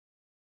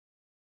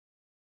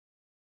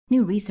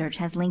New research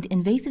has linked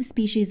invasive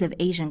species of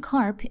Asian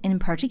carp, in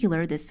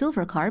particular the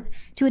silver carp,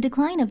 to a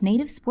decline of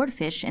native sport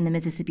fish in the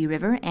Mississippi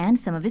River and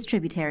some of its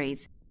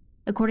tributaries.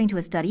 According to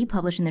a study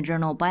published in the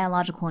journal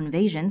Biological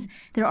Invasions,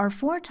 there are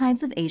 4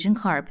 types of Asian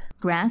carp: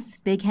 grass,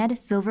 bighead,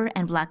 silver,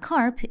 and black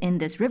carp in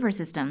this river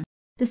system.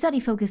 The study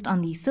focused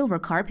on the silver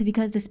carp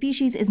because the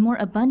species is more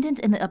abundant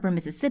in the upper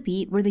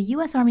Mississippi, where the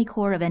U.S. Army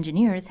Corps of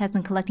Engineers has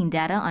been collecting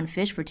data on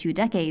fish for 2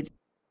 decades.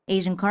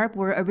 Asian carp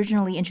were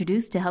originally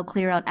introduced to help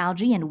clear out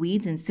algae and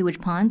weeds in sewage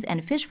ponds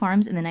and fish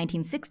farms in the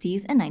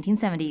 1960s and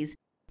 1970s.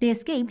 They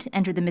escaped,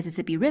 entered the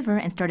Mississippi River,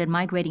 and started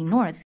migrating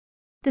north.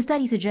 The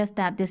study suggests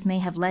that this may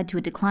have led to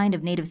a decline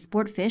of native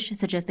sport fish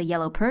such as the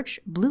yellow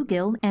perch,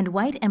 bluegill, and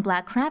white and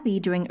black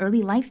crappie during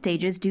early life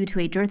stages due to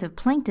a dearth of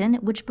plankton,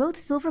 which both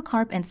silver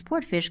carp and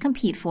sport fish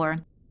compete for.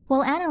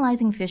 While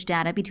analyzing fish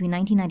data between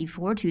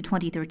 1994 to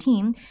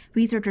 2013,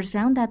 researchers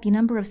found that the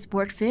number of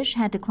sport fish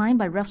had declined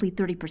by roughly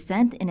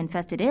 30% in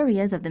infested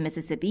areas of the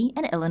Mississippi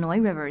and Illinois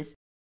rivers.